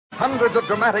hundreds of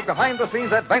dramatic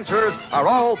behind-the-scenes adventures are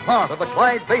all part of the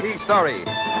Clyde Beatty story.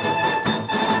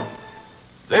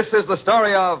 This is the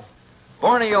story of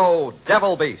Borneo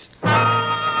Devil Beast.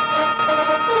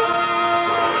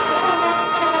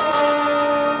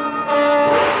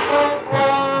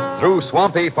 Through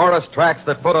swampy forest tracks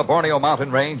that foot a Borneo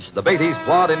mountain range, the Beatties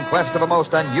plod in quest of a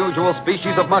most unusual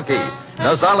species of monkey,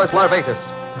 Nasalis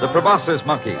larvatus, the proboscis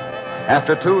monkey.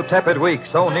 After 2 tepid weeks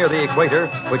so near the equator,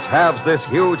 which halves this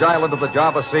huge island of the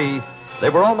Java Sea, they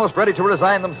were almost ready to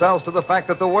resign themselves to the fact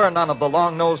that there were none of the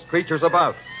long-nosed creatures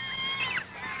about.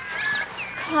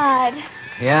 Clyde.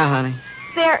 Yeah, honey?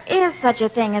 There is such a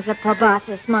thing as a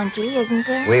proboscis monkey, isn't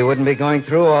there? We wouldn't be going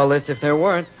through all this if there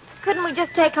weren't. Couldn't we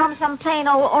just take home some plain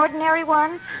old ordinary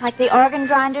one, like the organ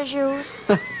grinders use?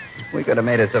 We could have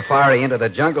made a safari into the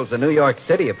jungles of New York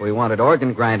City if we wanted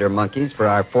organ grinder monkeys for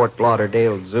our Fort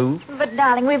Lauderdale Zoo. But,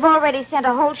 darling, we've already sent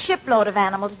a whole shipload of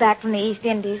animals back from the East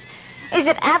Indies. Is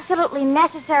it absolutely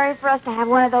necessary for us to have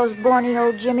one of those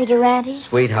Borneo Jimmy Durantes?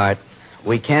 Sweetheart,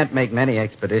 we can't make many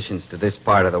expeditions to this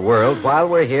part of the world. While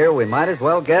we're here, we might as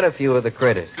well get a few of the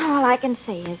critters. All I can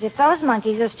say is if those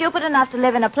monkeys are stupid enough to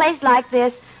live in a place like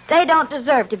this, they don't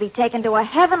deserve to be taken to a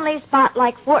heavenly spot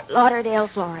like Fort Lauderdale,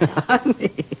 Florida.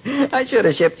 Honey, I should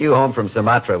have shipped you home from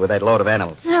Sumatra with that load of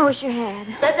animals. I wish you had.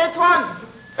 That's one.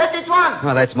 That's one.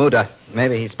 Well, that's Muda.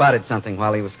 Maybe he spotted something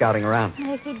while he was scouting around.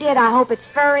 If he did, I hope it's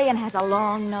furry and has a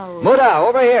long nose. Muda,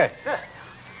 over here.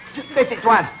 That's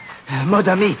one.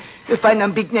 Mother me, you find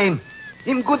him big name.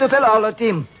 Him good fellow all the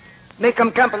team. Make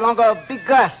him camp along a big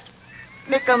grass.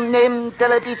 Make him name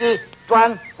Telepiti.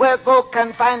 Tuan, where go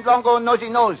can find longo nosy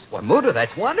nose. Well, Muda,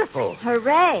 that's wonderful.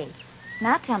 Hooray.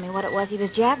 Now tell me what it was he was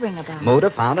jabbering about. Muda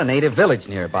found a native village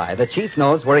nearby. The chief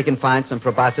knows where he can find some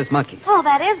proboscis monkeys. Oh,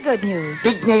 that is good news.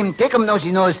 Big name, take him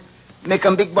nosy nose. Make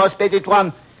him big boss Petit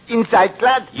Tuan. Inside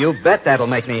glad. You bet that'll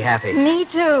make me happy. Me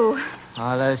too.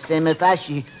 All the same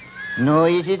fashi. No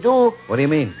easy do. What do you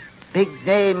mean? Big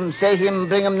name, say him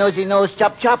bring him nosy nose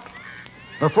chop chop.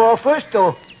 Before first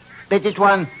though, Petit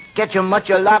Tuan catch him much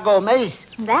a lago maize.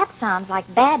 That sounds like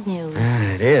bad news.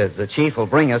 It is. The chief will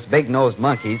bring us big-nosed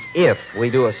monkeys if we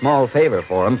do a small favor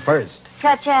for him first.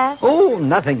 Such as? Oh,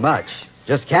 nothing much.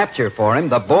 Just capture for him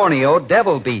the Borneo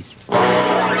Devil Beast.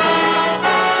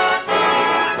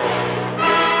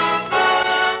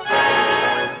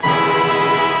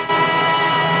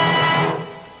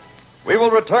 We will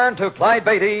return to Clyde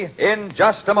Beatty in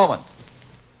just a moment.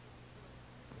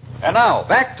 And now,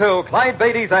 back to Clyde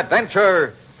Beatty's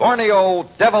adventure, Borneo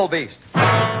Devil Beast.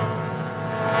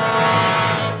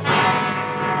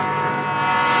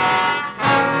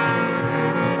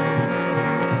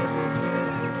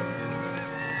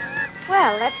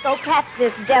 Well, let's go catch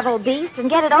this devil beast and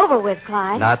get it over with,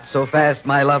 Clyde. Not so fast,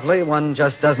 my lovely. One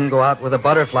just doesn't go out with a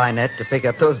butterfly net to pick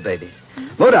up those babies.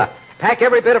 Muda, pack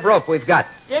every bit of rope we've got.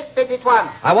 Yes, Petit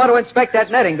Tuan. I want to inspect that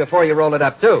netting before you roll it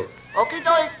up, too. Okay,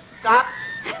 doy. Stop.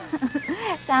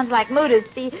 Sounds like Muda's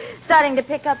starting to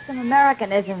pick up some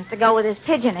Americanisms to go with his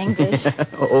pigeon English.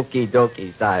 Okie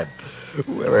dokie, Sahib.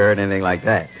 Whoever heard anything like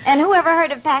that? And whoever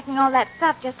heard of packing all that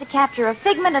stuff just to capture a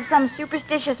figment of some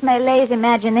superstitious Malay's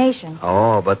imagination?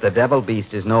 Oh, but the devil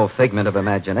beast is no figment of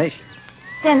imagination.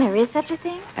 Then there is such a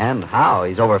thing? And how?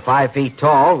 He's over 5 feet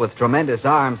tall with tremendous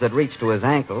arms that reach to his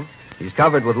ankles. He's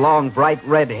covered with long, bright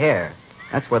red hair.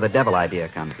 That's where the devil idea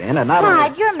comes in. And not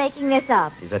Clyde, only... you're making this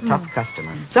up. He's a tough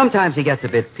customer. Sometimes he gets a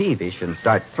bit peevish and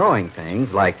starts throwing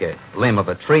things like a limb of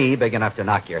a tree big enough to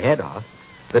knock your head off.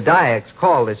 The Dayaks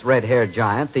call this red-haired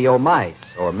giant the Omais,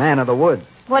 or man of the woods.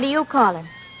 What do you call him?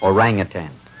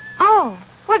 Orangutan. Oh,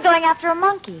 we're going after a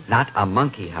monkey. Not a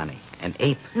monkey, honey. An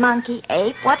ape. Monkey,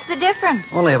 ape? What's the difference?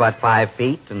 Only about 5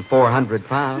 feet and 400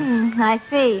 pounds. I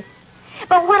see.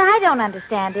 But what I don't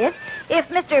understand is, if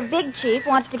Mr. Big Chief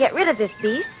wants to get rid of this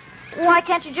beast, why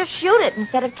can't you just shoot it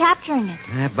instead of capturing it?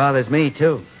 That bothers me,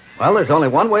 too. Well, there's only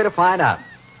one way to find out.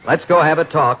 Let's go have a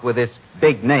talk with this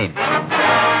big name.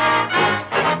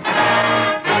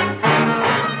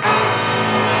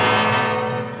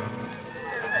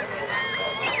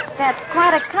 That's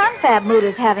quite a confab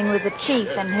Muda's having with the chief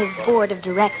and his board of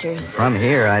directors. From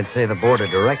here, I'd say the board of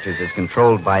directors is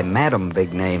controlled by Madam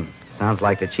Big Name. Sounds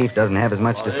like the chief doesn't have as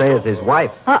much to say as his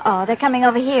wife. Uh-oh, they're coming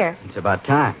over here. It's about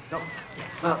time.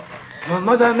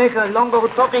 Mother make a longer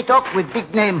talk with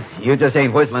big name. You just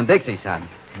ain't whistling Dixie, son.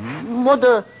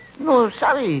 Mother, no,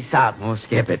 sorry, sir. Oh,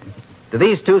 skip it. Do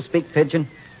these two speak pidgin?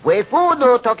 Way for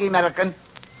no talk American.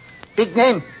 Big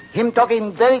name, him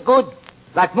talking very good,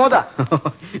 like mother.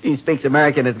 He speaks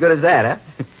American as good as that,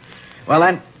 huh? Well,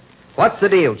 then, what's the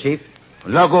deal, Chief?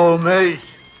 Lago maize.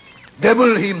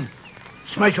 Devil him.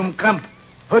 Smash him camp.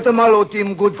 Hurt him all,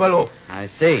 team, good fellow. I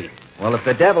see. Well, if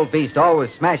the devil beast always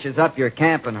smashes up your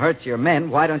camp and hurts your men,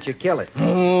 why don't you kill it?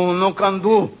 No can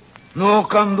do. No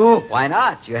can do. Why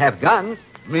not? You have guns.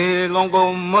 Me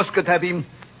longo musket have him.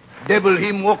 Devil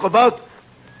him walk about.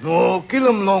 No, kill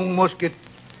him long musket.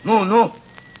 No.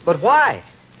 But why?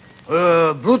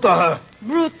 Bruta.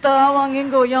 Bruta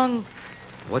wangingo young.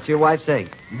 What's your wife saying?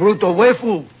 Bruta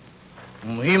wefu.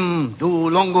 Him do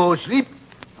longo sleep.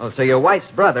 Oh, so your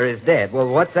wife's brother is dead. Well,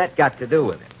 what's that got to do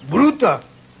with it? Bruta.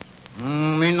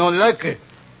 Me no like it.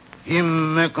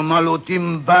 Him make malo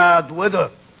team bad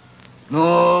weather.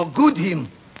 No good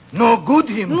him.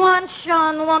 One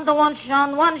shun.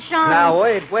 Now,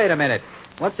 wait a minute.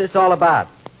 What's this all about?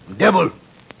 Devil.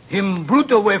 Him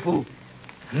bruta wefu.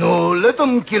 No, let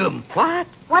him kill him. What?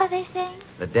 What are they saying?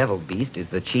 The devil beast is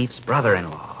the chief's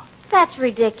brother-in-law. That's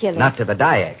ridiculous. Not to the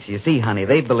Dyaks. You see, honey,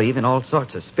 they believe in all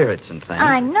sorts of spirits and things.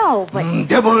 I know, but...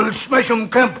 Devil smash him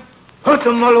camp. Hurt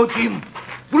him malo team.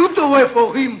 Bruta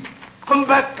wefu him. Come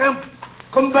back camp.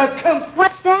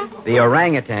 What's that? The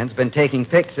orangutan's been taking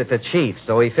pics at the chief,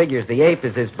 so he figures the ape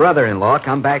is his brother-in-law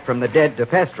come back from the dead to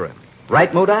pester him.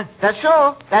 Right, Muda? That's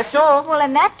so. Well,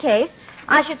 in that case,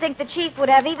 I should think the chief would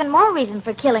have even more reason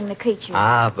for killing the creature.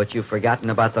 Ah, but you've forgotten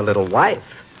about the little wife.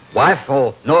 Wife,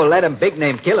 oh, no, let him big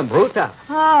name kill him, Bruta.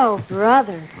 Oh,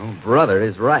 brother. Oh, brother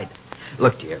is right.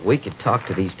 Look, dear, we could talk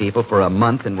to these people for a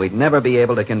month, and we'd never be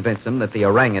able to convince them that the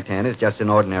orangutan is just an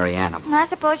ordinary animal. I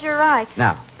suppose you're right.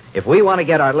 Now, if we want to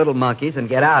get our little monkeys and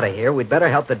get out of here, we'd better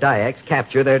help the Dyaks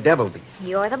capture their devil beast.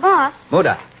 You're the boss.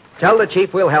 Muda, tell the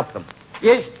chief we'll help them.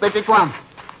 Yes, but it won't.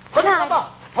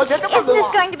 Isn't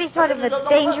this going to be sort of a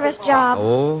dangerous job?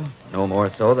 Oh, no more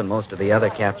so than most of the other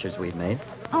captures we've made.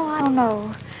 Oh, I don't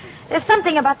know. There's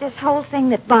something about this whole thing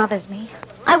that bothers me.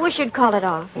 I wish you'd call it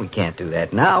off. We can't do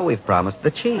that now. We've promised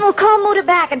the chief. Well, call Muda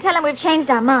back and tell him we've changed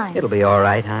our minds. It'll be all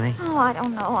right, honey. Oh, I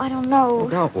don't know. Oh,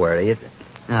 don't worry.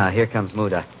 Here comes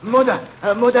Muda.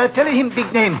 Muda, tell him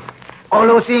big name.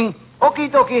 Olo sing,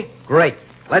 okie dokie. Great.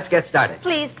 Let's get started.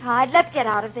 Please, Clyde, let's get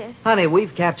out of this. Honey,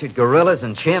 we've captured gorillas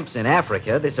and chimps in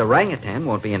Africa. This orangutan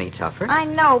won't be any tougher. I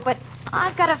know, but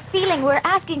I've got a feeling we're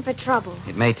asking for trouble.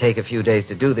 It may take a few days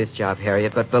to do this job,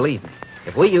 Harriet, but believe me,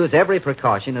 if we use every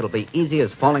precaution, it'll be easy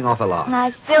as falling off a log. And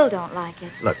I still don't like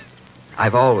it. Look,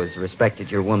 I've always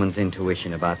respected your woman's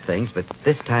intuition about things, but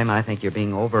this time I think you're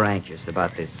being over-anxious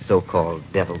about this so-called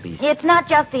devil beast. It's not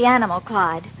just the animal,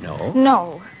 Clyde. No?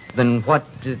 No. Then what...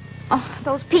 Oh,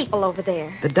 those people over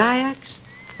there. The Dyaks?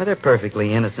 Well, they're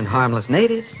perfectly innocent, harmless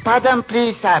natives. Pardon,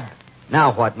 please, Sab.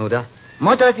 Now what, Muda?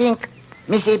 Muda think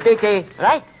Missy Beatty,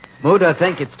 right? Muda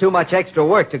think it's too much extra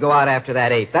work to go out after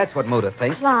that ape. That's what Muda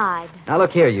thinks. Clyde. Now,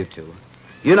 look here, you two.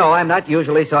 You know I'm not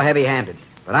usually so heavy-handed.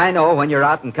 But I know when you're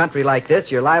out in country like this,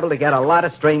 you're liable to get a lot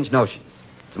of strange notions.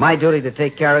 It's my duty to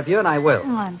take care of you, and I will.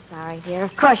 Oh, I'm sorry, dear.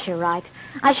 Of course you're right.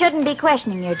 I shouldn't be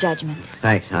questioning your judgment.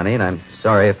 Thanks, honey, and I'm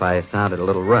sorry if I sounded a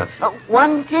little rough.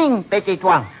 One thing, Betty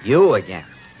Twang. You again.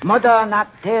 Mother not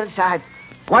tell side.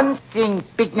 One thing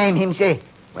big name him say.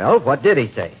 Well, what did he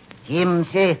say? Him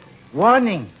say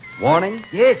warning. Warning?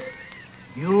 Yes.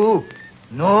 You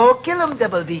no kill him,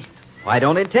 devil beast. Well, I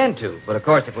don't intend to, but of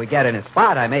course if we get in a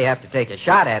spot, I may have to take a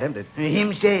shot at him to...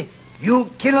 Him say, you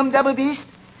kill him, devil beast.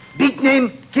 Big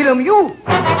name, kill him you.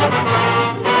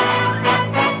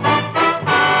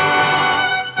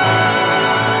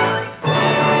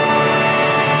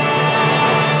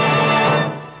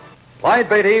 Clyde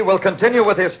Beatty will continue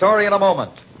with his story in a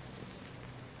moment.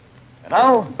 And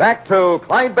now, back to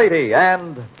Clyde Beatty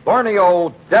and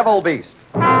Borneo Devil Beast.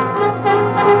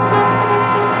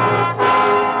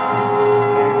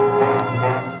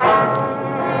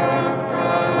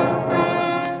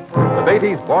 The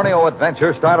Beatty's Borneo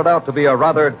adventure started out to be a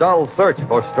rather dull search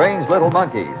for strange little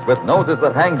monkeys with noses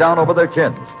that hang down over their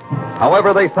chins.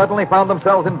 However, they suddenly found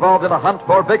themselves involved in a hunt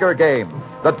for bigger game.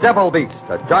 The Devil Beast,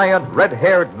 a giant,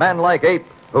 red-haired, man-like ape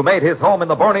who made his home in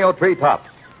the Borneo treetops.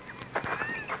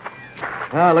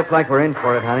 Well, looks like we're in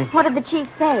for it, honey. What did the chief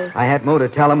say? I had Muda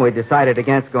tell him we decided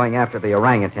against going after the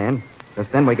orangutan.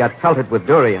 Just then we got pelted with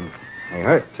durians. They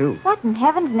hurt, too. What in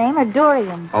heaven's name are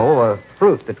durians? Oh, a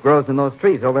fruit that grows in those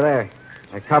trees over there.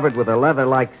 They're covered with a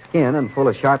leather-like skin and full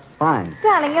of sharp spines.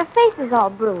 Darling, your face is all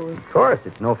bruised. Of course,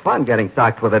 it's no fun getting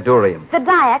socked with a durian. The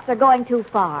Dyaks are going too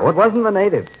far. Oh, it wasn't the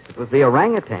natives. It was the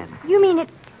orangutan. You mean it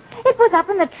was up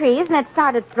in the trees and it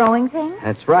started throwing things?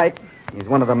 That's right. He's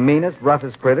one of the meanest,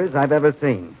 roughest critters I've ever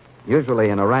seen. Usually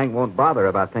an orang won't bother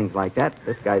about things like that.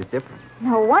 This guy's different.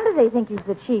 No wonder they think he's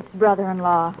the chief's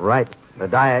brother-in-law. Right. The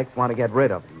Dyaks want to get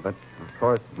rid of him, but, of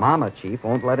course, Mama Chief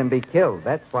won't let him be killed.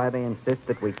 That's why they insist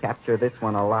that we capture this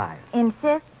one alive.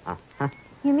 Insist? Uh-huh.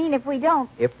 You mean if we don't?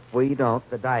 If we don't,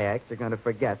 the Dyaks are going to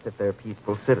forget that they're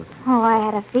peaceful citizens. Oh, I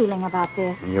had a feeling about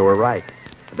this. And you were right.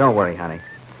 But don't worry, honey.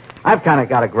 I've kind of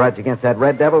got a grudge against that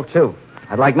Red Devil, too.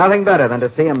 I'd like nothing better than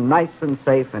to see him nice and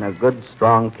safe in a good,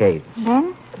 strong cage.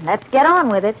 Then, let's get on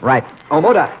with it. Right. Oh,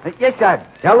 Muda. Yes, sir.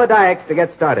 Tell the Dyaks to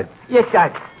get started. Yes,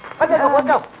 sir. What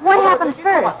happens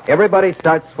first? Everybody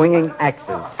starts swinging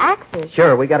axes. Axes?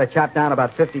 Sure, we got to chop down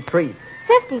about 50 trees.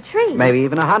 50 trees? Maybe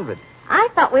even 100. I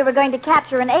thought we were going to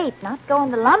capture an ape, not go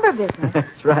in the lumber business.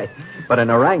 That's right. But an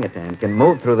orangutan can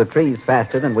move through the trees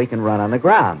faster than we can run on the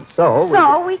ground. So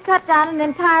we cut down an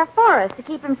entire forest to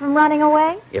keep him from running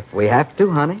away? If we have to,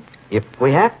 honey. If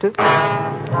we have to.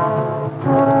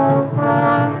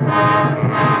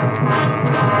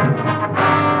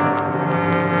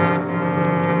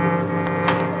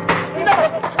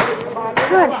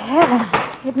 Good heavens.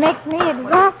 It makes me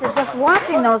exhausted just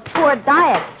watching those poor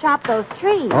Dyaks chop those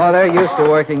trees. Oh, they're used to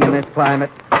working in this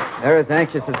climate. They're as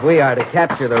anxious as we are to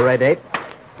capture the red ape.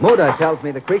 Muda tells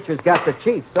me the creature's got the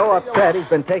chief so upset he's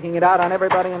been taking it out on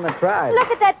everybody in the tribe.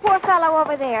 Look at that poor fellow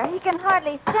over there. He can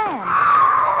hardly stand.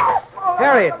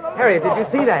 Harriet, did you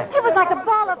see that? It was like a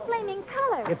ball of flaming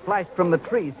color. It flashed from the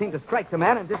tree, seemed to strike the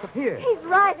man and disappear. He's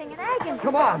writhing in agony.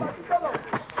 Come on.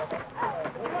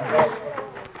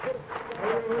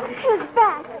 His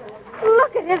back.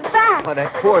 Look at his back. Oh,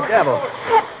 that poor devil.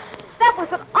 That was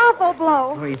an awful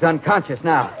blow. Oh, he's unconscious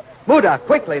now. Muda,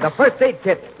 quickly, the first aid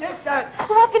kit. Yes, sir.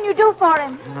 What can you do for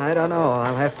him? I don't know.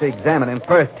 I'll have to examine him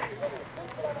first.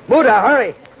 Muda,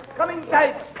 hurry. Coming,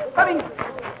 guys. Coming.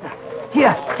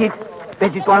 Here, kid.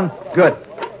 That is one. Good.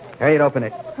 Harriet, open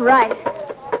it. Right.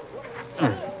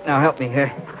 Now help me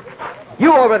here.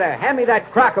 You over there, hand me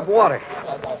that crock of water.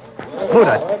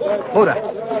 Muda,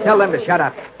 tell them to shut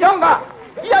up. Younger.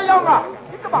 Yeah, younger.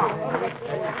 Come on.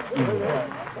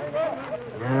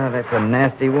 Ah, that's a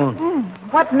nasty wound.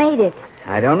 What made it?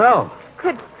 I don't know.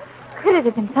 Could it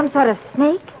have been some sort of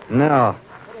snake? No,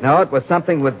 it was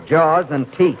something with jaws and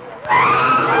teeth.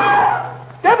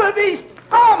 Devil beast,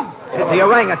 come! It's the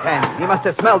orangutan. He must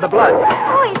have smelled the blood.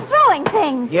 Oh, he's throwing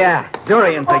things. Yeah,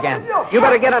 durians again. You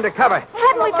better get under cover.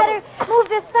 Hadn't we better move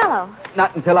this fellow?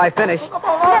 Not until I finish. Then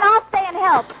I'll stay and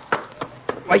help.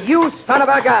 Why, you son of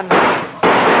a gun.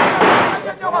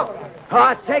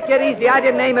 Oh, take it easy. I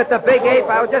didn't aim at the big ape.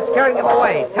 I was just scaring him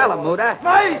away. Tell him, Muda.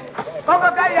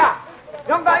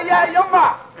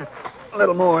 A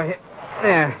little more.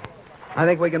 There. I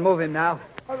think we can move him now.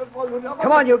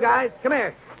 Come on, you guys. Come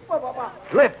here.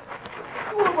 Lift.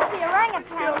 The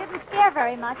orangutan didn't scare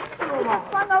very much. He just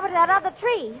swung over to that other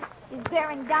tree. He's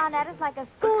bearing down at us like a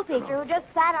schoolteacher who just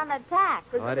sat on a tack.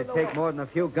 Oh, it'd take more than a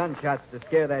few gunshots to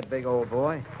scare that big old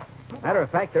boy. Matter of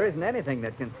fact, there isn't anything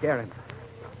that can scare him.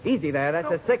 Easy there.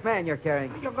 That's a sick man you're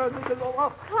carrying.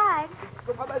 Clyde,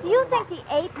 do you think the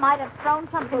ape might have thrown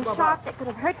something sharp that could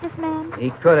have hurt this man? He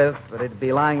could have, but it'd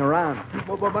be lying around.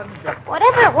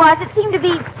 Whatever it was, it seemed to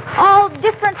be all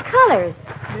different colors.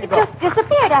 It just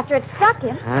disappeared after it struck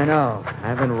him. I know.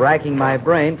 I've been racking my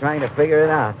brain trying to figure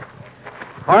it out.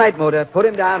 All right, Muda, put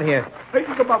him down here.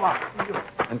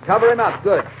 And cover him up.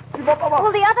 Good.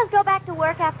 Will the others go back to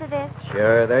work after this?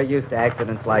 Sure, they're used to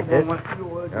accidents like this.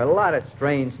 There are a lot of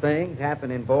strange things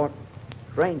happen in Borneo.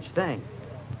 Strange things?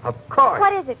 Of course.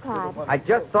 What is it, Clyde? I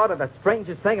just thought of the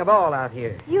strangest thing of all out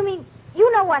here. You mean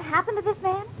you know what happened to this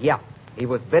man? Yeah. He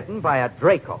was bitten by a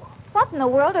Draco. What in the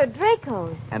world are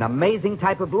Dracos? An amazing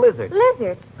type of lizard.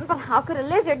 Lizard? But how could a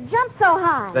lizard jump so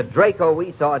high? The Draco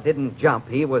we saw didn't jump.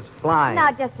 He was flying.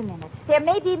 Now, just a minute. There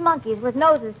may be monkeys with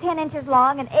noses 10 inches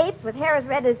long and apes with hair as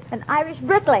red as an Irish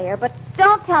bricklayer, but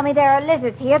don't tell me there are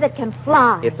lizards here that can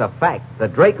fly. It's a fact. The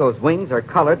Draco's wings are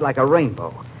colored like a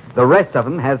rainbow. The rest of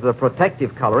him has the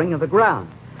protective coloring of the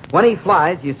ground. When he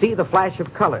flies, you see the flash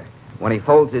of color. When he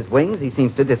folds his wings, he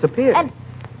seems to disappear.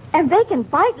 And they can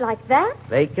bite like that?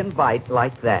 They can bite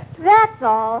like that. That's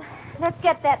all. Let's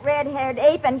get that red-haired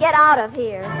ape and get out of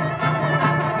here.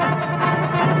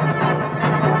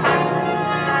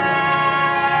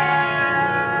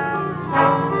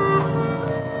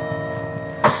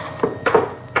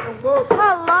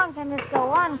 How long can this go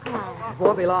on, Clyde? It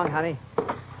won't be long, honey.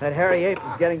 That hairy ape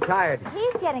is getting tired.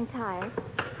 He's getting tired.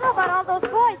 How about all those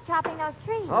boys chopping those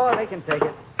trees? Oh, they can take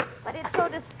it. But it's so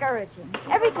discouraging.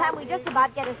 Every time we just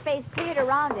about get a space cleared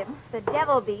around him, the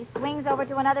devil beast swings over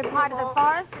to another part of the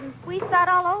forest and we start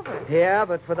all over. Yeah,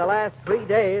 but for the last 3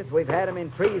 days, we've had him in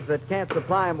trees that can't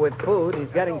supply him with food. He's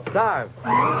getting starved.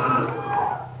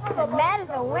 The man is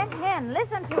a wet hen.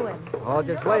 Listen to him. Oh,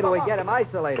 just wait till we get him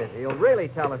isolated. He'll really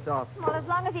tell us off. Well, as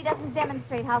long as he doesn't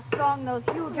demonstrate how strong those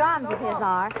huge arms of his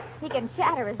are, he can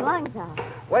shatter his lungs out.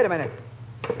 Wait a minute.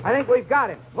 I think we've got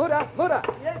him. Muda.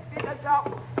 Yes, Peter Shaw.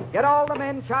 Get all the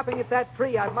men chopping at that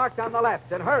tree I've marked on the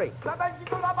left, and hurry.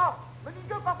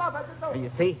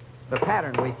 You see, the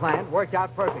pattern we planned worked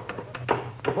out perfectly.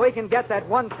 If we can get that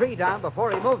one tree down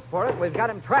before he moves for it, we've got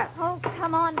him trapped. Oh,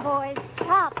 come on, boys.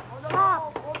 Chop.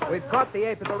 We've caught the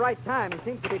ape at the right time. He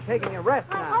seems to be taking a rest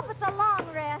I now. hope it's a long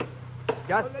rest.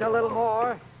 Just a little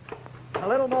more. A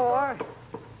little more.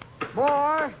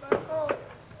 More.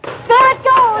 There it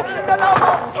goes.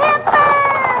 Timber!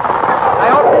 I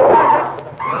hope he does it.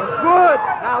 Good.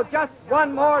 Now just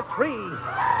one more tree.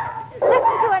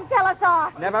 Listen to him tell us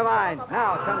off. Never mind.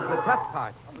 Now comes the tough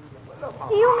part.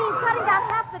 Do you mean cutting down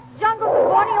half the jungles of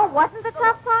Borneo wasn't the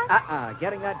tough part?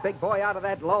 Getting that big boy out of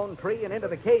that lone tree and into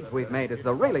the cage we've made is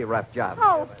the really rough job.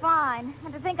 Oh, fine.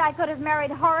 And to think I could have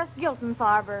married Horace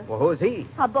Giltonfarber. Well, who's he?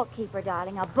 A bookkeeper,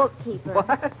 darling, a bookkeeper.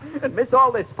 What? And miss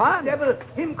all this fun? Devil,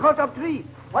 him cut up tree.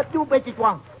 What do, Betty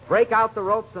Tuan? Break out the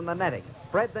ropes and the netting.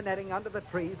 Spread the netting under the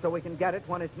trees so we can get it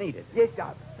when it's needed. Yes,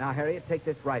 sir. Now, Harriet, take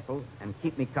this rifle and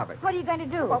keep me covered. What are you going to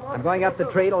do? I'm going up the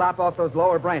tree to lop off those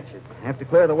lower branches. I have to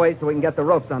clear the way so we can get the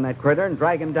ropes on that critter and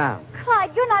drag him down.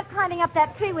 Clyde, you're not climbing up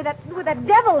that tree with a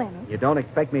devil in it. You don't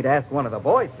expect me to ask one of the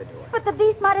boys to do it. But the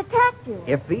beast might attack you.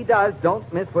 If he does, don't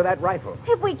miss with that rifle.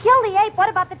 If we kill the ape, what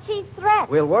about the chief's threat?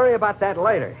 We'll worry about that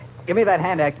later. Give me that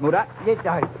hand axe, Muda. Yes,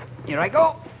 sir. Here I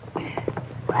go.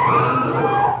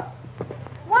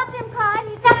 Watch him, Clyde.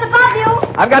 He's just above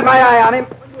you. I've got my eye on him.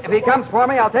 If he comes for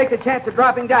me, I'll take the chance of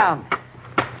dropping down.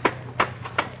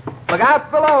 Look out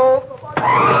below.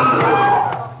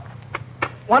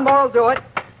 One more will do it.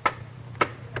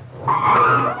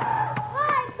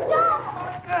 Clyde, stop!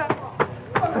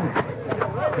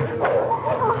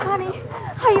 Oh, honey,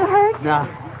 are you hurt? No.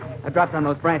 I dropped on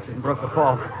those branches and broke the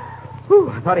fall. Whew,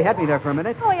 I thought he had me there for a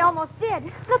minute. Oh, he almost did.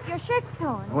 Look, your shirt's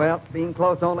torn. Well, being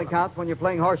close only counts when you're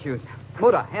playing horseshoes.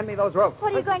 Muda, hand me those ropes.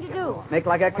 What are you going to do? Make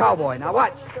like a cowboy. Now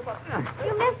watch.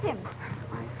 You missed him.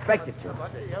 I expected to.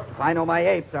 If I know my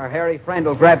apes, our hairy friend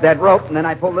will grab that rope, and then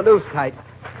I pull the noose tight.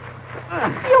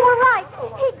 You were right.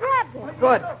 He grabbed it.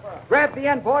 Good. Grab the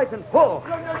end, boys, and pull.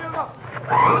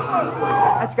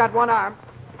 That's got one arm.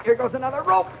 Here goes another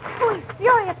rope. Oh, he's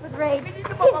furious with rage. He's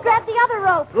grabbed the other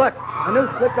rope. Look, the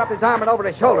noose slipped up his arm and over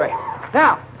his shoulder.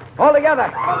 Now, all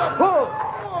together. Pull.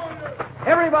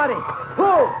 Everybody,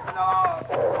 pull.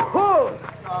 Pull.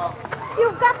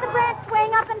 You've got the branch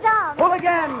swaying up and down. Pull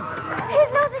again.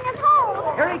 He's losing his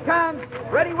hold. Here he comes.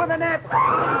 Ready with the net.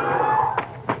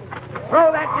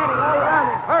 Throw that netting all around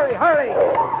him. Hurry, hurry.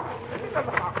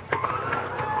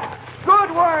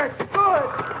 Good work. Good.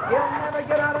 He'll never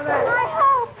get out of that. I hope.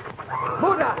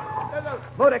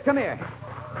 Muda, come here.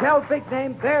 Tell Big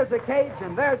Name there's the cage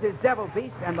and there's his devil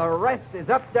beast, and the rest is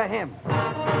up to him.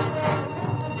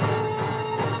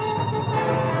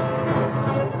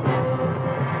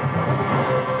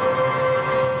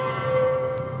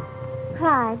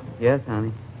 Clyde, Yes,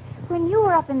 honey? when you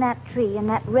were up in that tree and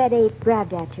that red ape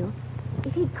grabbed at you,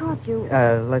 if he'd caught you...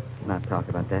 Let's not talk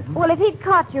about that. Well, if he'd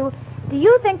caught you, do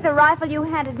you think the rifle you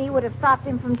handed me would have stopped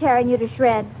him from tearing you to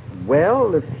shreds?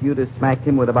 Well, if you'd have smacked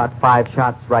him with about 5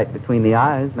 shots right between the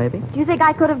eyes, maybe. Do you think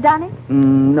I could have done it?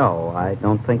 No, I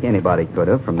don't think anybody could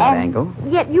have from that And angle.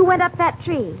 Yet you went up that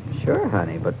tree. Sure,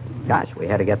 honey, but gosh, we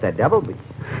had to get that devil beast.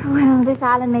 Well, this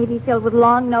island may be filled with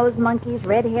long-nosed monkeys,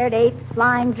 red-haired apes,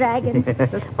 flying dragons.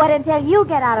 But until you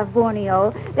get out of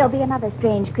Borneo, there'll be another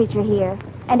strange creature here.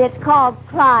 And it's called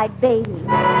Clyde Beatty.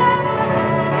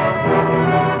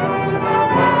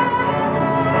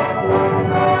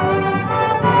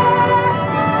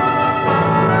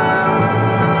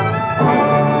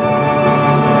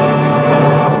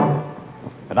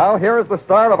 And now here is the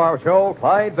star of our show,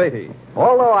 Clyde Beatty.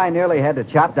 Although I nearly had to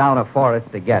chop down a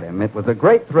forest to get him, it was a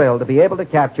great thrill to be able to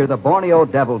capture the Borneo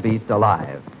devil beast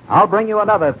alive. I'll bring you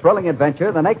another thrilling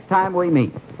adventure the next time we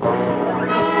meet.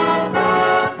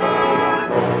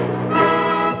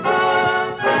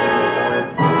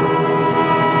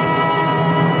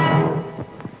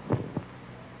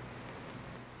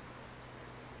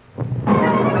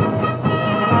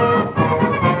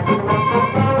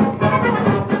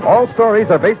 All stories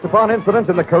are based upon incidents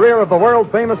in the career of the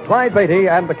world-famous Clyde Beatty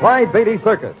and the Clyde Beatty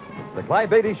Circus. The Clyde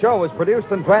Beatty Show was produced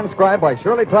and transcribed by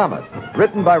Shirley Thomas,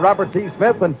 written by Robert T.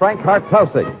 Smith and Frank Hart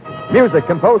Tausig. Music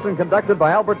composed and conducted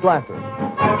by Albert Glasser.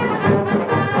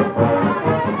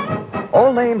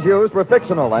 All names used were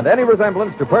fictional, and any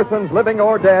resemblance to persons living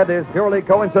or dead is purely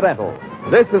coincidental.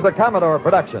 This is a Commodore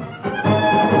production.